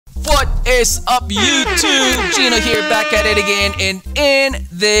What is up, YouTube? Gino here, back at it again, and in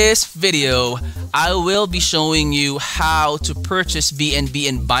this video I will be showing you how to purchase BNB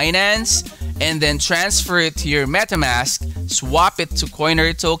in Binance and then transfer it to your Metamask, swap it to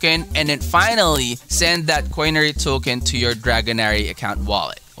Coinary token, and then finally send that Coinary token to your Dragonary account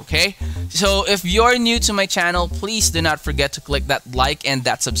wallet. Okay, so if you're new to my channel, please do not forget to click that like and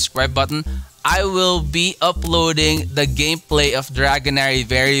that subscribe button. I will be uploading the gameplay of Dragonary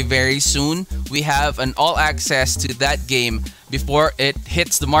very soon. We have an all access to that game before it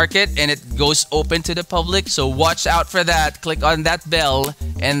hits the market and it goes open to the public, so watch out for that. Click on that bell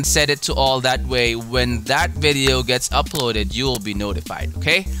and set it to all, that way when that video gets uploaded you will be notified.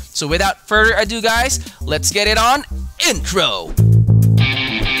 Okay, so without further ado guys, let's get it on. Intro.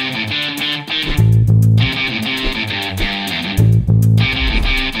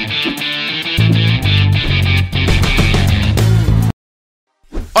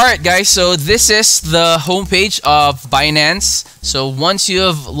 Alright guys, so this is the homepage of Binance. So once you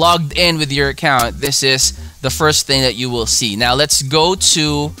have logged in with your account, this is the first thing that you will see. Now let's go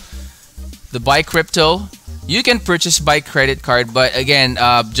to the buy crypto. You can purchase by credit card, but again,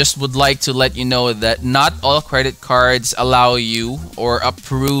 just would like to let you know that not all credit cards allow you or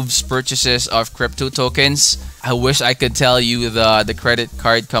approves purchases of crypto tokens. I wish I could tell you the credit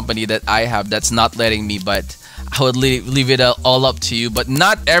card company that I have that's not letting me, but I would leave it all up to you. But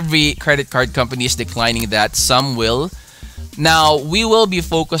not every credit card company is declining that. Some will. Now, we will be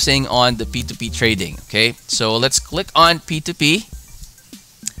focusing on the P2P trading. Okay, so let's click on P2P.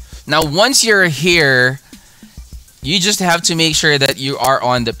 Now, once you're here, you just have to make sure that you are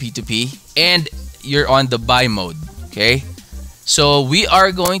on the P2P and you're on the buy mode. Okay, so we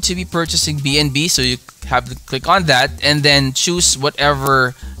are going to be purchasing BNB, so you have to click on that and then choose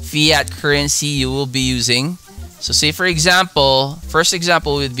whatever fiat currency you will be using. So say for example, first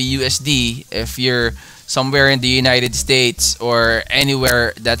example would be USD. If you're somewhere in the United States or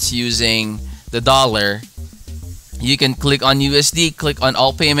anywhere that's using the dollar, you can click on USD, click on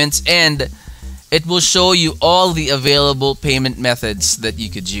all payments, and it will show you all the available payment methods that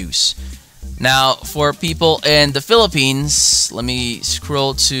you could use. Now for people in the Philippines, let me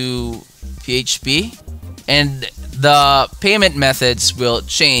scroll to PHP, and the payment methods will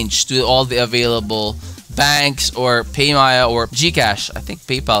change to all the available banks or Paymaya or Gcash. I think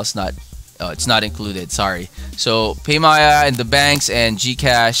PayPal is not, it's not included, sorry. So Paymaya and the banks and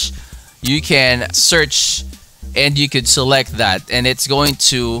Gcash, you can search and you could select that, and it's going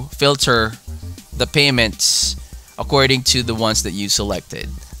to filter the payments according to the ones that you selected.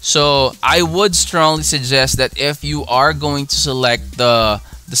 So I would strongly suggest that if you are going to select the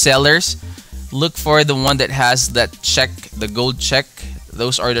sellers, look for the one that has that check, the gold check.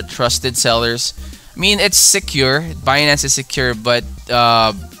 Those are the trusted sellers. I mean, it's secure. Binance is secure, but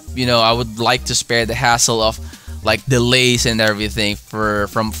you know, I would like to spare the hassle of like delays and everything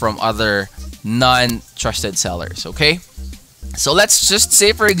from other non-trusted sellers. Okay, so let's just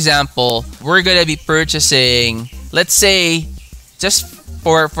say for example we're gonna be purchasing, let's say just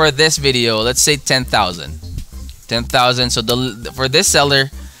for this video, let's say 10,000. So for this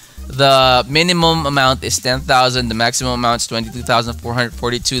seller, the minimum amount is 10,000. The maximum amount is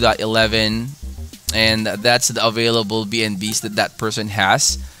 22,442.11. And that's the available BNBs that that person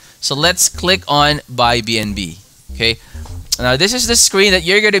has. So let's click on buy BNB. Okay, now this is the screen that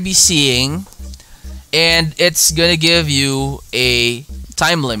you're going to be seeing, and it's going to give you a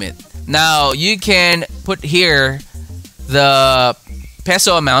time limit. Now you can put here the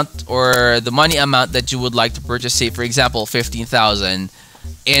peso amount or the money amount that you would like to purchase. Say for example 15,000, and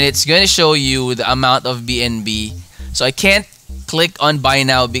it's going to show you the amount of BNB. So I can't click on buy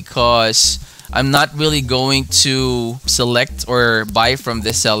now because I'm not really going to select or buy from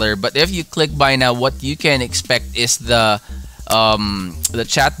this seller. But if you click buy now, what you can expect is the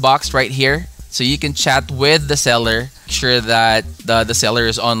chat box right here. So you can chat with the seller, make sure that the seller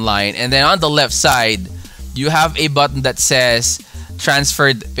is online, and then on the left side you have a button that says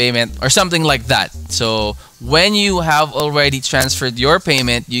transferred payment or something like that. So when you have already transferred your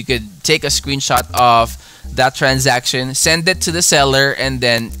payment, you could take a screenshot of that transaction, send it to the seller, and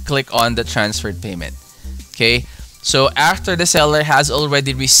then click on the transferred payment. Okay, so after the seller has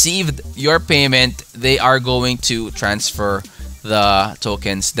already received your payment, they are going to transfer the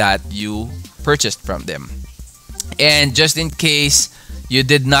tokens that you purchased from them. And just in case you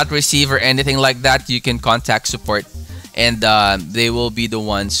did not receive or anything like that, you can contact support, and they will be the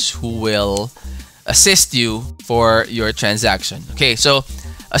ones who will assist you for your transaction. Okay, so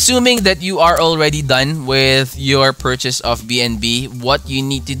assuming that you are already done with your purchase of BNB, what you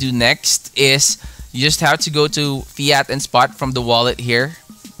need to do next is you just have to go to fiat and spot from the wallet here.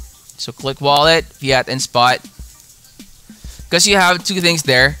 So click wallet, fiat, and spot. Because you have two things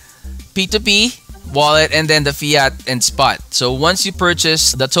there, P2P, wallet, and then the fiat and spot. So once you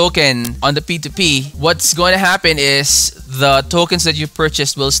purchase the token on the P2P, what's going to happen is the tokens that you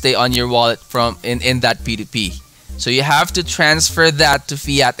purchased will stay on your wallet from in that P2P. So you have to transfer that to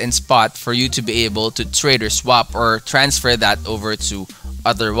fiat and spot for you to be able to trade or swap or transfer that over to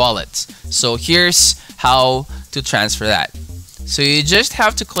other wallets. So here's how to transfer that. So you just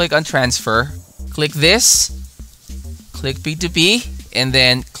have to click on transfer, click this, click P2P, and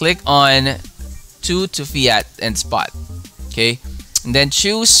then click on to fiat and spot. Okay, and then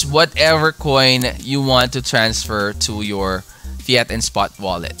choose whatever coin you want to transfer to your fiat and spot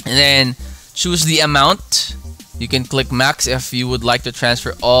wallet, and then choose the amount. You can click max if you would like to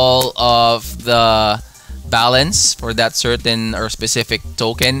transfer all of the balance for that certain or specific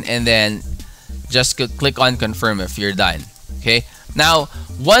token, and then just click on confirm if you're done. Okay, now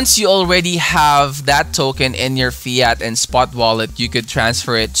once you already have that token in your fiat and spot wallet, you could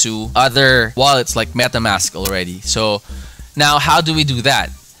transfer it to other wallets like Metamask already. So now how do we do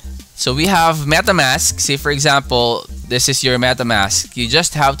that? So we have Metamask. Say for example, this is your Metamask. You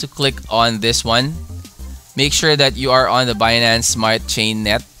just have to click on this one. Make sure that you are on the Binance Smart Chain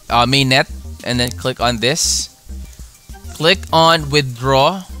net, mainnet, and then click on this. Click on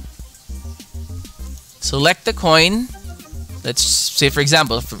withdraw. Select the coin. Let's say for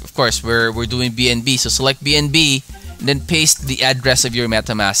example, of course, we're doing BNB. So select BNB and then paste the address of your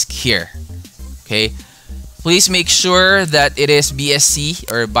Metamask here. Okay. Please make sure that it is BSC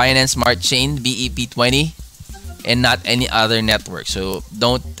or Binance Smart Chain BEP20 and not any other network. So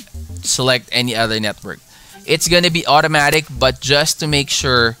don't select any other network. It's going to be automatic, but just to make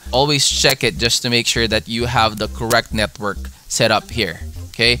sure, always check it just to make sure that you have the correct network set up here.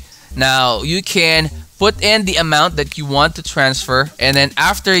 Okay. Now you can put in the amount that you want to transfer, and then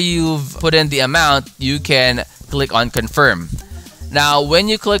after you've put in the amount, you can click on confirm. Now when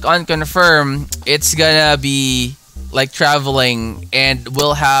you click on confirm, it's gonna be like traveling and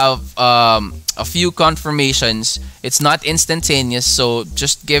we'll have a few confirmations. It's not instantaneous, so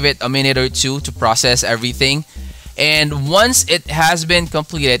just give it a minute or two to process everything, and once it has been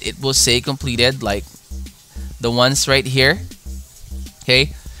completed, it will say completed, like the ones right here.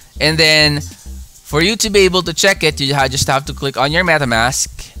 Okay, and then for you to be able to check it, you just have to click on your Metamask,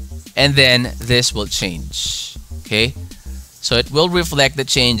 and then this will change. Okay, so it will reflect the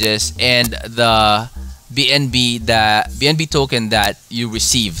changes and the BNB token that you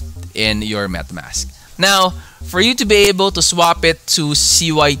received in your Metamask. Now, for you to be able to swap it to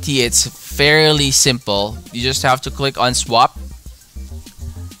CYT, it's fairly simple. You just have to click on swap.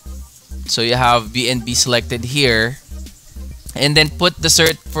 So you have BNB selected here, and then put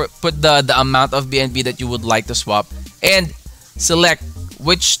the amount of BNB that you would like to swap, and select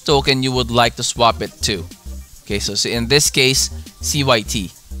which token you would like to swap it to. Okay, so in this case,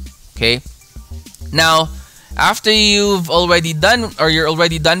 CYT. Okay. Now, after you've already done, or you're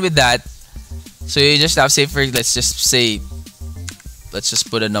already done with that, so you just have, say for, let's just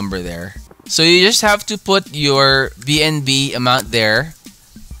put a number there. So you just have to put your BNB amount there,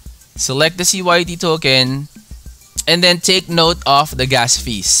 select the CYT token, and then take note of the gas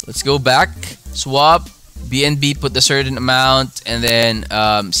fees. Let's go back, swap, BNB, put the certain amount, and then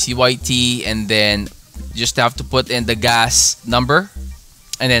CYT, and then just have to put in the gas number,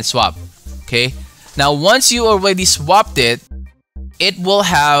 and then swap. Okay. Now, once you already swapped it, it will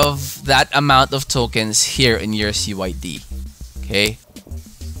have that amount of tokens here in your CYT. Okay.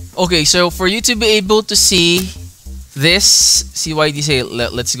 Okay, so for you to be able to see this CYT, say,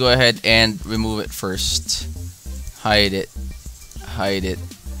 let's go ahead and remove it first. Hide it. Hide it.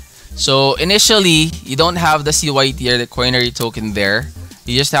 So initially, you don't have the CYT or the Coinary token there.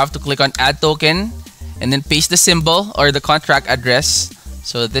 You just have to click on add token and then paste the symbol or the contract address.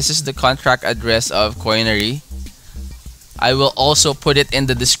 So this is the contract address of Coinary. I will also put it in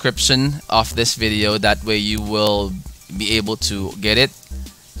the description of this video. That way you will be able to get it.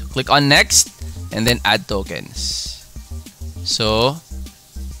 So click on next and then add tokens. So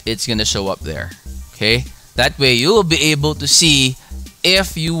it's gonna show up there. Okay. That way you will be able to see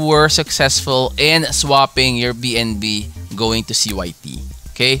if you were successful in swapping your BNB going to CYT.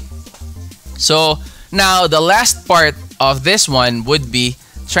 Okay. So now the last part of this one would be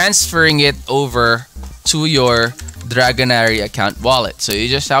transferring it over to your Dragonary account wallet. So you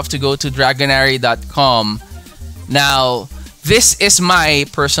just have to go to dragonary.com. Now this is my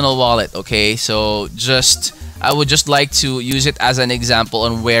personal wallet. Okay, so I would just like to use it as an example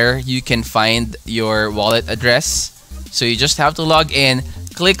on where you can find your wallet address. So you just have to log in,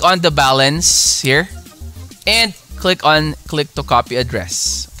 click on the balance here, and click on click to copy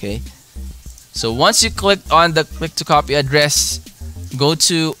address. Okay. So once you click on the click to copy address, go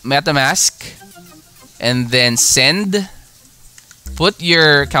to Metamask and then send. Put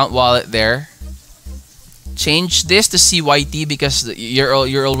your account wallet there. Change this to CYT because you're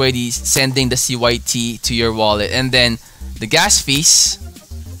already sending the CYT to your wallet, and then the gas fees.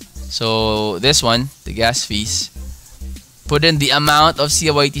 So this one, the gas fees. Put in the amount of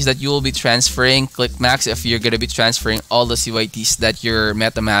CYTs that you will be transferring. Click max if you're gonna be transferring all the CYTs that your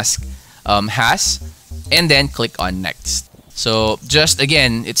MetaMask has, and then click on next. So just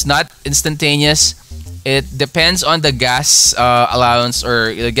again, it's not instantaneous. It depends on the gas allowance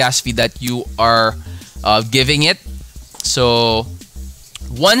or the gas fee that you are giving it. So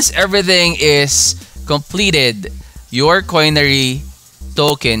once everything is completed, your Coinary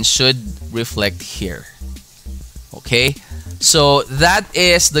token should reflect here. Okay, so that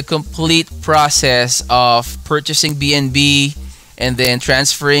is the complete process of purchasing BNB and then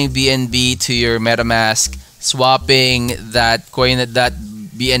transferring BNB to your MetaMask, swapping that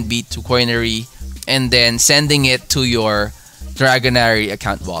BNB to Coinary, and then sending it to your Dragonary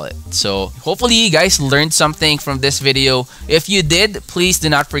account wallet. So hopefully you guys learned something from this video. If you did, please do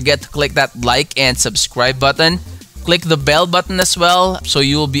not forget to click that like and subscribe button. Click the bell button as well so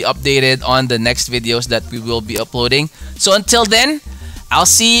you will be updated on the next videos that we will be uploading. So until then, I'll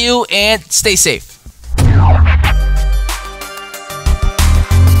see you and stay safe.